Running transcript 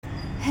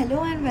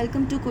Hello and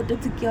welcome to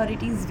Kotak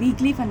Securities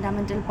weekly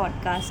fundamental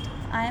podcast.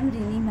 I am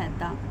Rini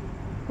Mehta.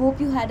 Hope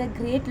you had a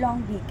great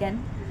long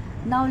weekend.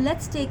 Now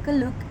let's take a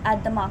look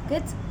at the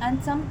markets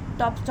and some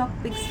top stock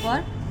picks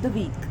for the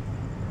week.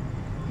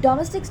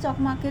 Domestic stock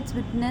markets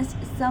witnessed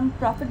some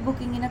profit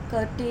booking in a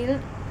curtailed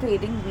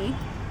trading week.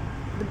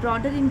 The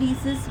broader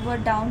indices were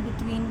down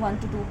between 1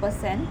 to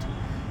 2%,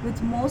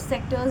 with most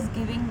sectors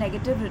giving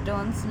negative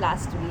returns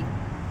last week.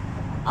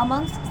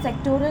 Amongst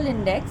sectoral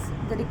index,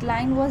 the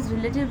decline was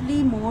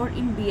relatively more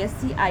in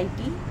BSC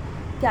IT,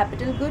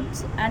 capital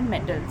goods, and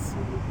metals.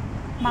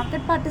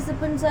 Market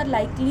participants are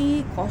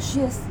likely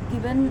cautious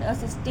given a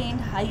sustained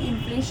high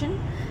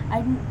inflation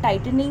and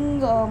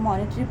tightening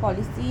monetary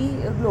policy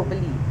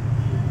globally.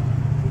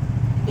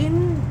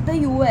 In the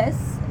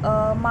US,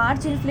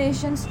 March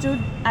inflation stood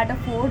at a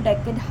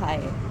four-decade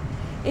high.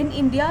 In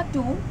India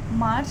too,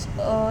 March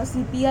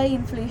CPI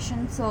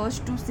inflation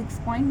surged to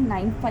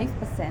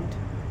 6.95%.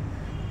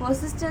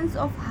 Persistence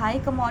of high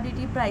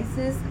commodity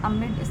prices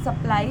amid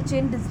supply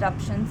chain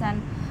disruptions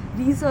and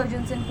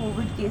resurgence in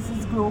COVID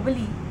cases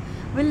globally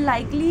will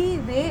likely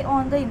weigh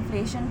on the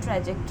inflation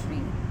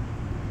trajectory.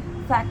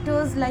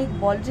 Factors like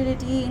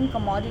volatility in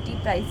commodity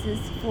prices,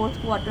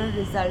 fourth quarter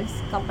results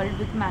coupled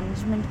with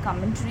management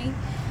commentary,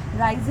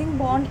 rising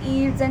bond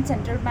yields, and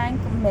central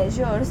bank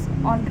measures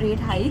on rate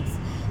hikes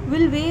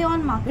will weigh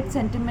on market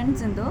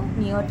sentiments in the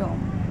near term.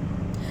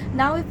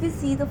 Now, if we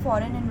see the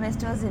foreign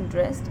investors'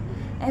 interest,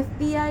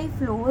 FPI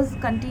flows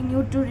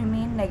continued to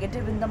remain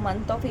negative in the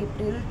month of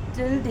April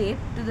till date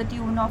to the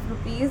tune of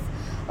rupees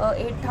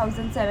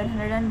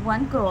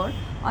 8,701 crore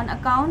on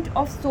account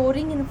of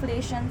soaring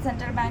inflation,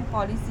 central bank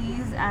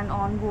policies, and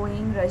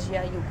ongoing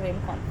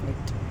Russia-Ukraine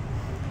conflict.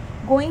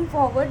 Going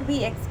forward,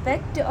 we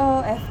expect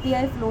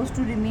FPI flows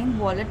to remain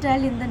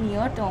volatile in the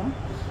near term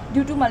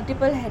due to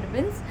multiple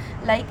headwinds,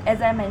 like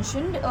as I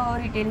mentioned,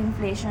 retail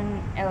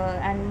inflation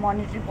and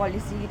monetary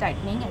policy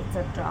tightening,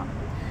 etc.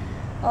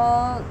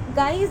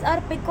 Guys, our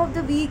pick of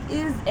the week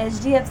is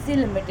HDFC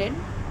Limited.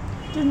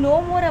 To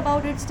know more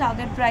about its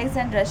target price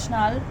and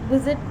rationale,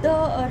 visit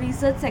the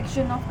research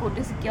section of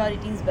Kotak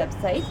Securities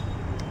website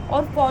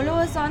or follow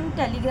us on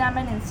Telegram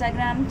and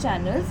Instagram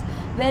channels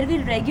where we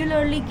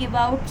regularly give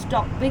out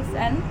stock picks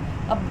and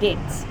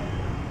updates.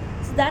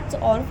 So that's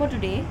all for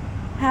today.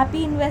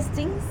 Happy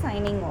investing,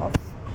 signing off.